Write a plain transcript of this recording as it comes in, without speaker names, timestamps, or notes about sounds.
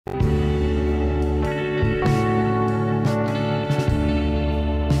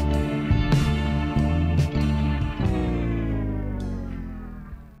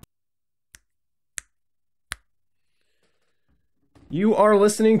You are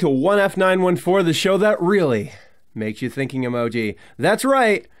listening to 1F914, the show that really makes you thinking emoji. That's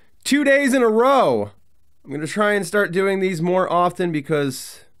right, 2 days in a row. I'm going to try and start doing these more often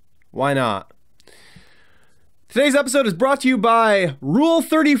because why not? Today's episode is brought to you by Rule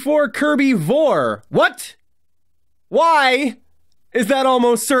 34 Kirby Vor. What? Why is that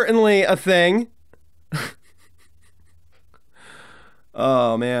almost certainly a thing?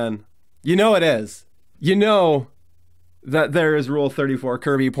 Oh, man. You know it is. You know that there is Rule 34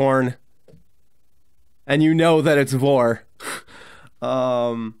 Kirby porn. And you know that it's Vor.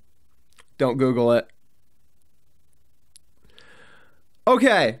 Don't Google it.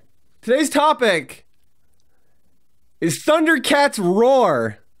 Okay. Today's topic is Thundercats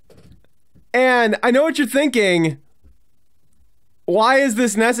Roar. And I know what you're thinking. Why is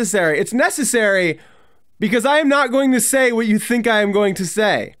this necessary? It's necessary because I am not going to say what you think I am going to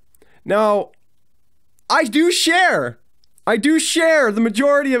say. Now, I do share the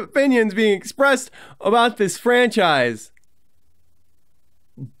majority of opinions being expressed about this franchise.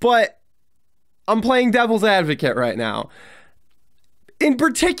 But I'm playing devil's advocate right now. In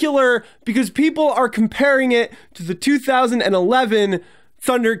particular, because people are comparing it to the 2011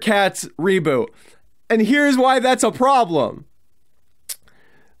 Thundercats reboot. And here's why that's a problem.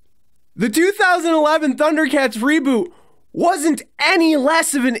 The 2011 Thundercats reboot wasn't any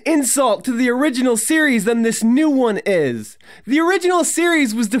less of an insult to the original series than this new one is. The original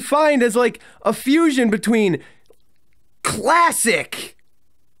series was defined as like a fusion between classic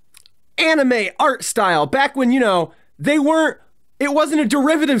anime art style back when, it wasn't a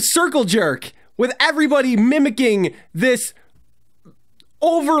derivative circle jerk with everybody mimicking this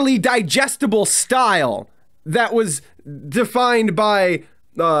overly digestible style that was defined by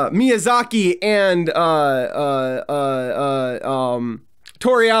Miyazaki and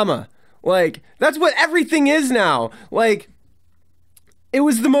Toriyama. Like, that's what everything is now. Like, it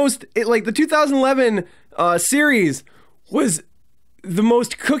was the 2011 series was the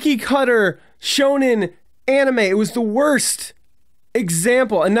most cookie cutter shonen anime. It was the worst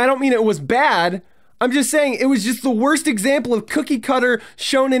example, and I don't mean it was bad. I'm just saying it was just the worst example of cookie cutter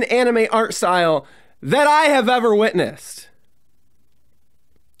shonen anime art style that I have ever witnessed.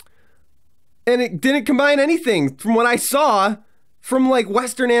 And it didn't combine anything from what I saw from like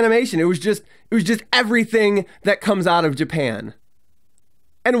Western animation. It was just everything that comes out of Japan.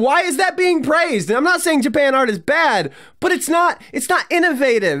 And why is that being praised? And I'm not saying Japan art is bad, but it's not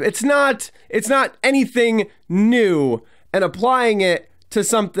innovative. It's not anything new. And applying it to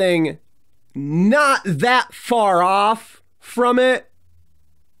something not that far off from it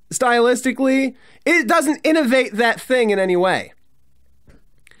stylistically, it doesn't innovate that thing in any way.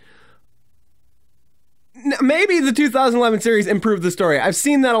 Maybe the 2011 series improved the story. I've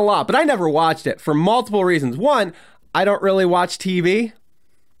seen that a lot, but I never watched it for multiple reasons. One, I don't really watch TV.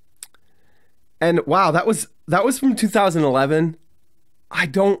 And wow, that was from 2011. I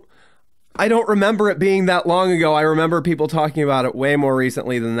don't remember it being that long ago. I remember people talking about it way more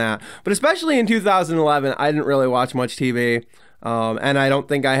recently than that. But especially in 2011, I didn't really watch much TV. And I don't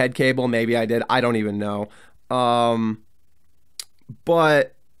think I had cable. Maybe I did. I don't even know.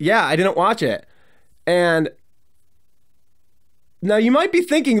 But yeah, I didn't watch it. And now you might be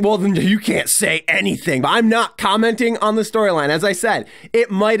thinking, well, then you can't say anything. But I'm not commenting on the storyline. As I said, it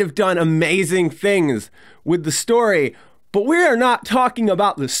might have done amazing things with the story, but we are not talking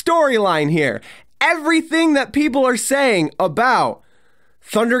about the storyline here. Everything that people are saying about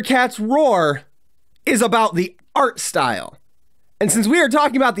Thundercats Roar is about the art style. And since we are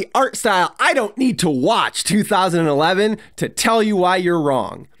talking about the art style, I don't need to watch 2011 to tell you why you're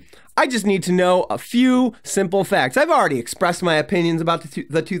wrong. I just need to know a few simple facts. I've already expressed my opinions about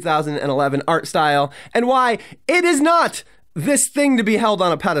the 2011 art style and why it is not this thing to be held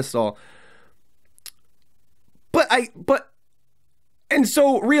on a pedestal. And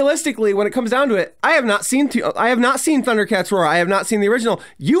so realistically, when it comes down to it, I have not seen Thundercats Roar. I have not seen the original.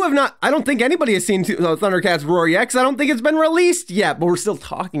 You have not. I don't think anybody has seen Thundercats Roar yet, because I don't think it's been released yet. But we're still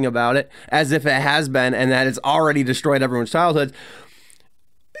talking about it as if it has been, and that it's already destroyed everyone's childhood.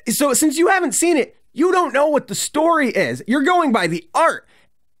 So since you haven't seen it, you don't know what the story is. You're going by the art.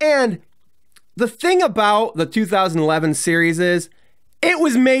 And the thing about the 2011 series is it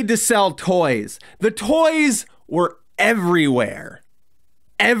was made to sell toys. The toys were everywhere.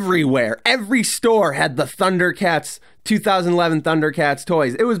 Everywhere. Every store had the Thundercats, 2011 Thundercats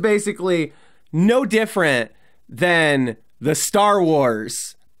toys. It was basically no different than the Star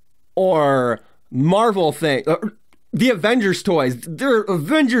Wars or Marvel thing. The Avengers toys. There are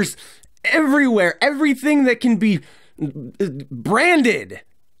Avengers everywhere. Everything that can be branded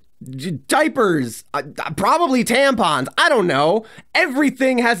diapers, probably tampons. I don't know.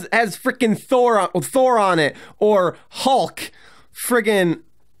 Everything has freaking Thor on it, or Hulk. Friggin',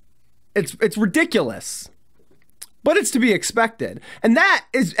 it's ridiculous, but it's to be expected. And that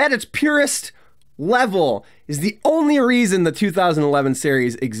is, at its purest level, is the only reason the 2011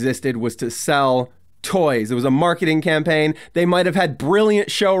 series existed, was to sell toys. It was a marketing campaign. They might have had brilliant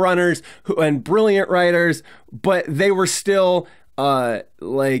showrunners and brilliant writers, but they were still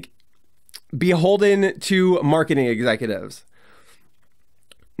like beholden to marketing executives.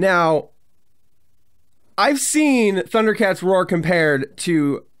 Now, I've seen Thundercats Roar compared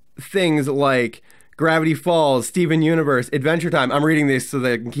to things like Gravity Falls, Steven Universe, Adventure Time. I'm reading this so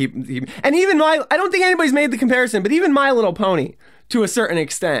that I can keep and even I don't think anybody's made the comparison, but even My Little Pony, to a certain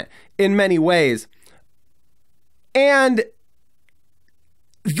extent, in many ways. And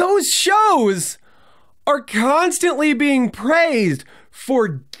those shows are constantly being praised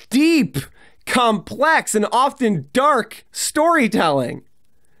for deep, complex, and often dark storytelling.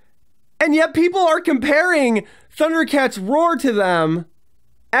 And yet people are comparing Thundercats Roar to them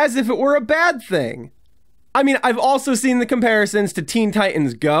as if it were a bad thing. I mean, I've also seen the comparisons to Teen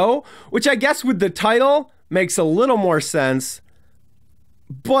Titans Go, which I guess with the title makes a little more sense.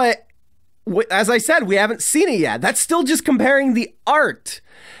 But as I said, we haven't seen it yet. That's still just comparing the art.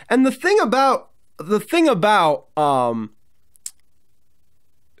 And the thing about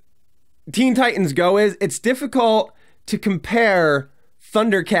Teen Titans Go is it's difficult to compare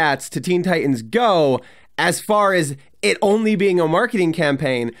Thundercats to Teen Titans Go as far as it only being a marketing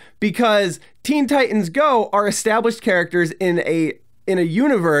campaign, because Teen Titans Go are established characters in a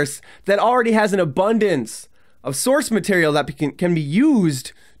universe that already has an abundance of source material that can be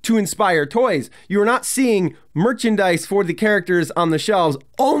used to inspire toys. You're not seeing merchandise for the characters on the shelves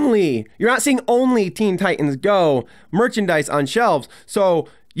only. You're not seeing only Teen Titans Go merchandise on shelves. So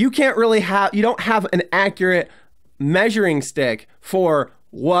you don't have an accurate measuring stick for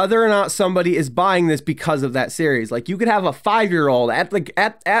whether or not somebody is buying this because of that series. Like, you could have a 5-year-old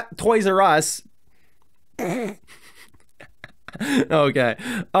at Toys R Us. Okay.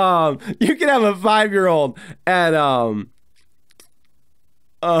 You could have a 5-year-old at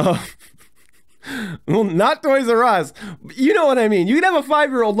well, not Toys R Us. You know what I mean. You could have a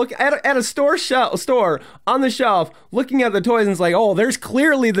 5-year-old look at a store on the shelf, looking at the toys, and it's like, oh, there's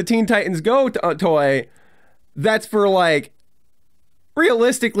clearly the Teen Titans Go toy. That's for, like,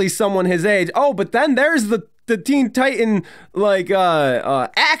 realistically someone his age. Oh, but then there's the Teen Titan, like,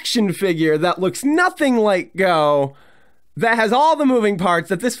 action figure that looks nothing like Go, that has all the moving parts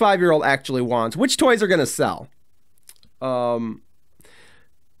that this 5-year-old actually wants. Which toys are going to sell?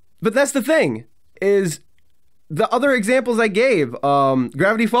 But that's the thing, is the other examples I gave,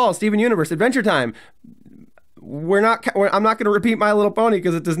 Gravity Falls, Steven Universe, Adventure Time, I'm not going to repeat My Little Pony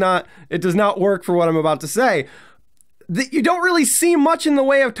because it does not work for what I'm about to say. You don't really see much in the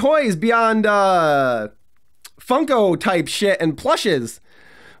way of toys beyond Funko type shit and plushes.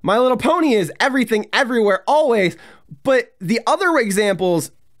 My Little Pony is everything, everywhere, always. But the other examples,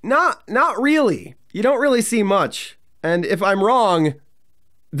 not really. You don't really see much. And if I'm wrong,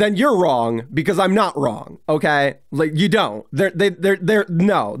 then you're wrong, because I'm not wrong. Okay, like, you don't.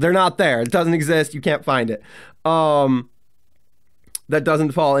 They're not there. It doesn't exist. You can't find it. That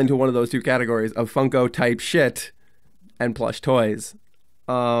doesn't fall into one of those two categories of Funko type shit and plush toys.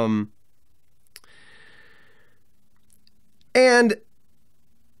 And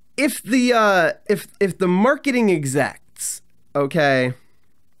if the marketing execs, okay,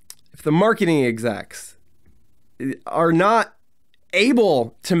 if the marketing execs are not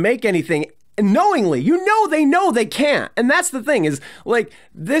able to make anything knowingly, they know they can't. And that's the thing, is, like,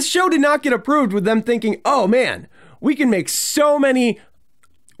 this show did not get approved with them thinking, oh man, we can make so many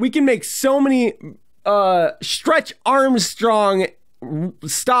Stretch Armstrong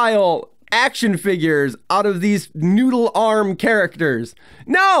style action figures out of these noodle arm characters.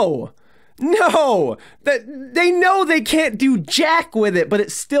 No, that they know they can't do jack with it, but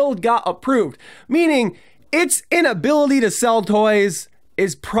it still got approved, meaning its inability to sell toys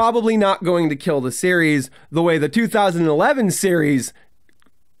is probably not going to kill the series the way the 2011 series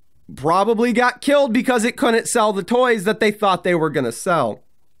probably got killed, because it couldn't sell the toys that they thought they were going to sell.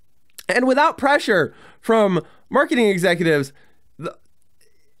 And without pressure from marketing executives,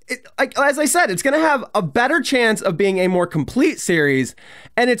 as I said, it's going to have a better chance of being a more complete series,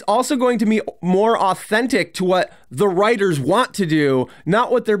 and it's also going to be more authentic to what the writers want to do,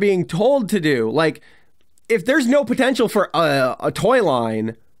 not what they're being told to do. Like, if there's no potential for a toy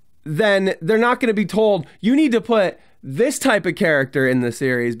line, then they're not going to be told, you need to put this type of character in the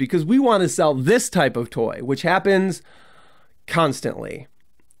series because we want to sell this type of toy, which happens constantly.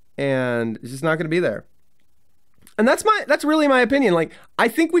 and it's just not going to be there. And that's really my opinion. Like, I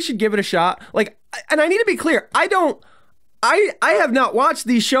think we should give it a shot. Like, and I need to be clear. I have not watched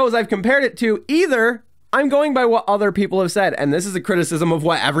these shows I've compared it to either. I'm going by what other people have said, and this is a criticism of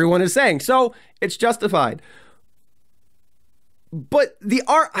what everyone is saying, so it's justified. But the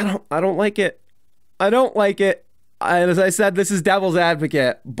art, I don't like it. I don't like it. And as I said, this is devil's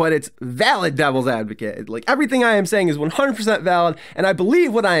advocate, but it's valid devil's advocate. Like, everything I am saying is 100% valid, and I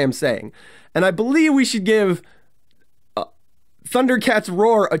believe what I am saying. And I believe we should give Thundercats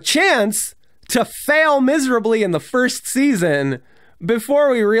Roar a chance to fail miserably in the first season before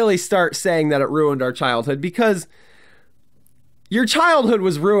we really start saying that it ruined our childhood, because your childhood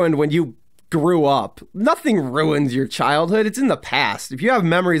was ruined when you grew up. Nothing ruins your childhood. It's in the past. If you have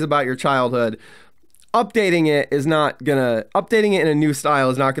memories about your childhood, updating it in a new style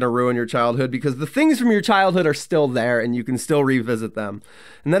is not going to ruin your childhood, because the things from your childhood are still there and you can still revisit them.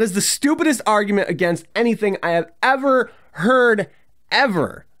 And that is the stupidest argument against anything I have ever heard,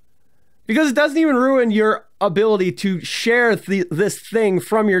 ever. Because it doesn't even ruin your ability to share this thing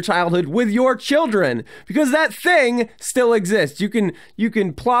from your childhood with your children, because that thing still exists. You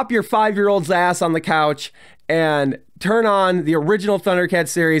can plop your 5-year-old's ass on the couch and turn on the original Thundercats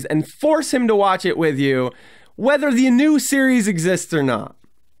series and force him to watch it with you, whether the new series exists or not.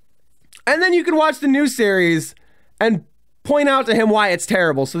 And then you can watch the new series and point out to him why it's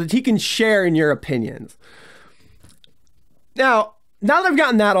terrible so that he can share in your opinions. Now that I've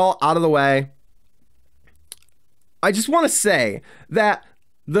gotten that all out of the way, I just want to say that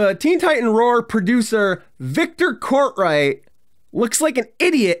the Teen Titan Roar producer, Victor Courtright, looks like an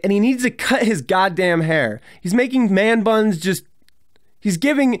idiot, and he needs to cut his goddamn hair. He's making man buns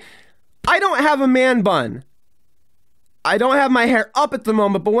I don't have a man bun. I don't have my hair up at the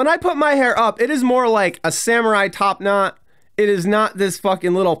moment, but when I put my hair up, it is more like a samurai top knot. It is not this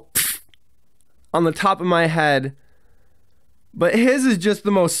fucking little on the top of my head. But his is just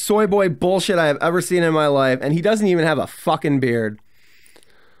the most soy boy bullshit I have ever seen in my life, and he doesn't even have a fucking beard.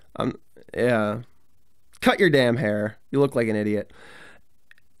 Yeah. Cut your damn hair. You look like an idiot.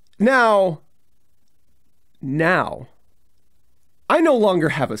 Now, I no longer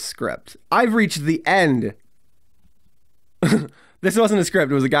have a script. I've reached the end. This wasn't a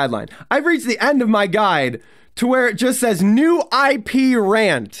script, it was a guideline. I've reached the end of my guide to where it just says new IP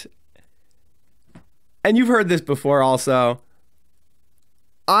rant. And you've heard this before also.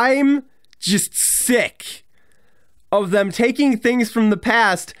 I'm just sick of them taking things from the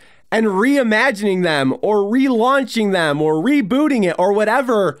past and reimagining them or relaunching them or rebooting it or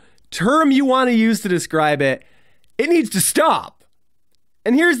whatever term you want to use to describe it. It needs to stop.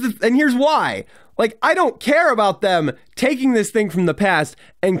 And here's why. Like, I don't care about them taking this thing from the past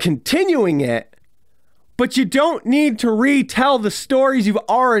and continuing it, but you don't need to retell the stories you've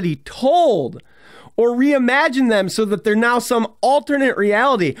already told or reimagine them so that they're now some alternate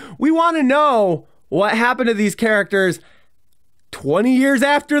reality. We want to know what happened to these characters 20 years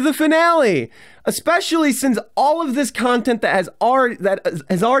after the finale, especially since all of this content that has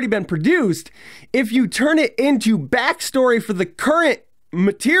already been produced, if you turn it into backstory for the current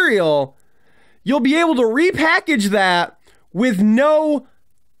material, you'll be able to repackage that without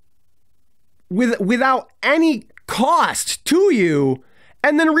any cost to you,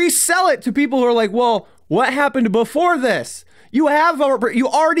 and then resell it to people who are like, well, what happened before this? You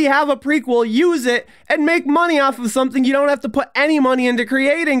already have a prequel, use it and make money off of something you don't have to put any money into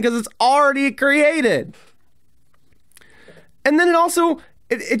creating because it's already created. And then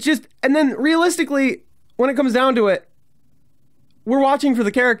and then realistically, when it comes down to it, we're watching for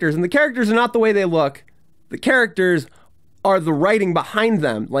the characters, and the characters are not the way they look. The characters are the writing behind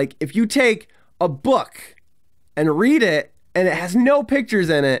them. Like, if you take a book and read it, and it has no pictures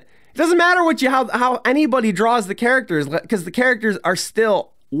in it, it doesn't matter how anybody draws the characters, because the characters are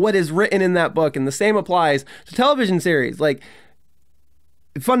still what is written in that book, and the same applies to television series. Like,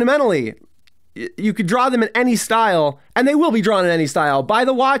 fundamentally, you could draw them in any style, and they will be drawn in any style by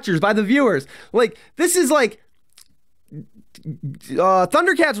the watchers, by the viewers. Like, this is like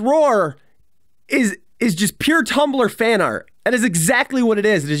Thundercats Roar is just pure Tumblr fan art. That is exactly what it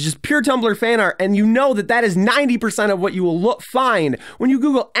is. It is just pure Tumblr fan art, and you know that is 90% of what you will find when you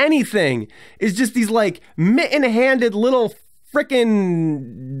Google anything. Is just these like mitten-handed little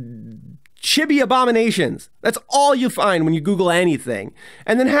frickin' chibi abominations. That's all you find when you Google anything.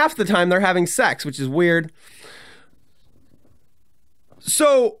 And then half the time they're having sex, which is weird.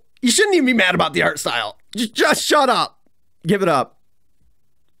 So you shouldn't even be mad about the art style. Just shut up. Give it up.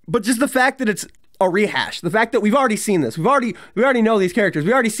 But just the fact that it's a rehash, the fact that we've already seen this, we already know these characters,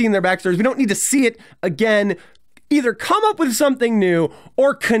 we've already seen their backstories, we don't need to see it again Either come up with something new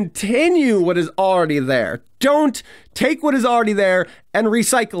or continue what is already there. Don't take what is already there and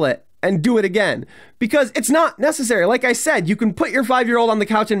recycle it and do it again, because it's not necessary. Like I said, you can put your 5-year-old on the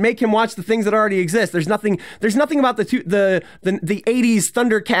couch and make him watch the things that already exist. There's nothing about the 80s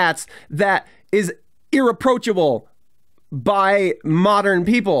Thundercats that is irreproachable by modern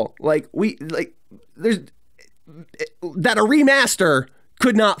people. There's that a remaster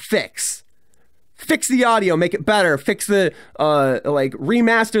could not fix. Fix the audio, make it better. Fix the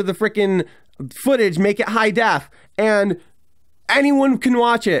remaster the freaking footage, make it high def, and anyone can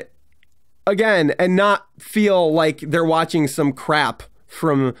watch it again and not feel like they're watching some crap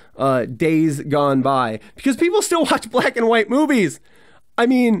from days gone by, because people still watch black and white movies. I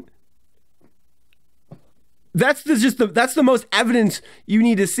mean, that's the most evidence you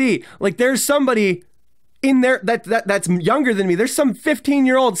need to see. Like, there's somebody in there that's younger than me. There's some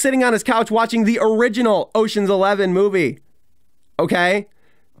 15-year-old sitting on his couch watching the original Ocean's 11 movie. Okay?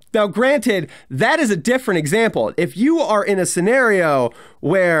 Now, granted, that is a different example. If you are in a scenario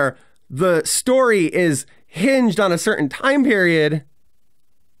where the story is hinged on a certain time period,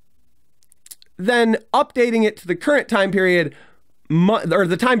 then updating it to the current time period, or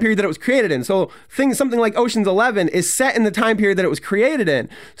the time period that it was created in. So something like Ocean's 11 is set in the time period that it was created in.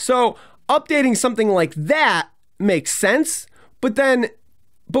 So updating something like that makes sense. But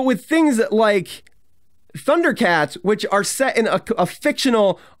with things like Thundercats, which are set in a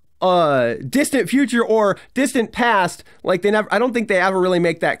fictional distant future or distant past, like I don't think they ever really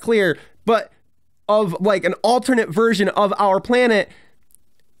make that clear, but of like an alternate version of our planet,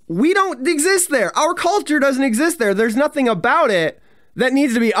 we don't exist there. Our culture doesn't exist there. There's nothing about it that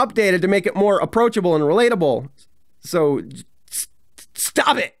needs to be updated to make it more approachable and relatable. So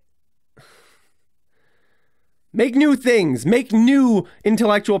stop it. Make new things, make new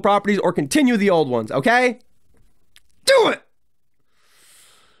intellectual properties, or continue the old ones, okay? Do it!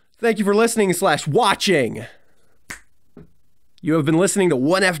 Thank you for listening / watching. You have been listening to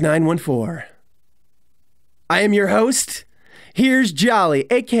 1F914. I am your host. Here's Jolly,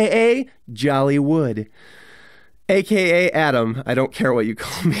 a.k.a. Jolly Wood, a.k.a. Adam. I don't care what you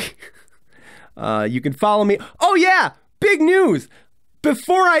call me. You can follow me. Oh, yeah! Big news!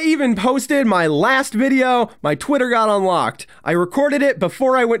 Before I even posted my last video, my Twitter got unlocked. I recorded it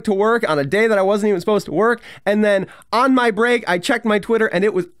before I went to work on a day that I wasn't even supposed to work. And then on my break, I checked my Twitter and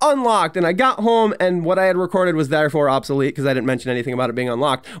it was unlocked. And I got home and what I had recorded was therefore obsolete because I didn't mention anything about it being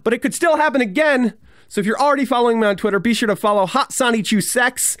unlocked. But it could still happen again. So if you're already following me on Twitter, be sure to follow Hot Sonny Chew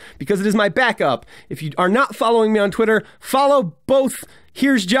Sex because it is my backup. If you are not following me on Twitter, follow both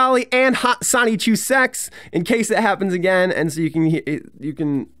Here's Jolly and Hot Sonny Chew Sex in case it happens again, and so you can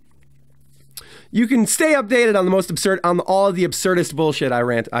stay updated on all of the absurdist bullshit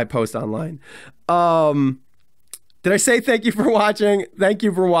I post online. Did I say thank you for watching? Thank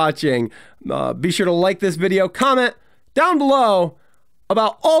you for watching. Be sure to like this video, comment down below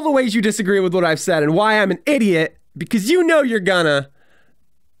about all the ways you disagree with what I've said and why I'm an idiot, because you know you're gonna,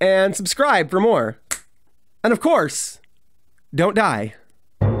 and subscribe for more. And of course, don't die.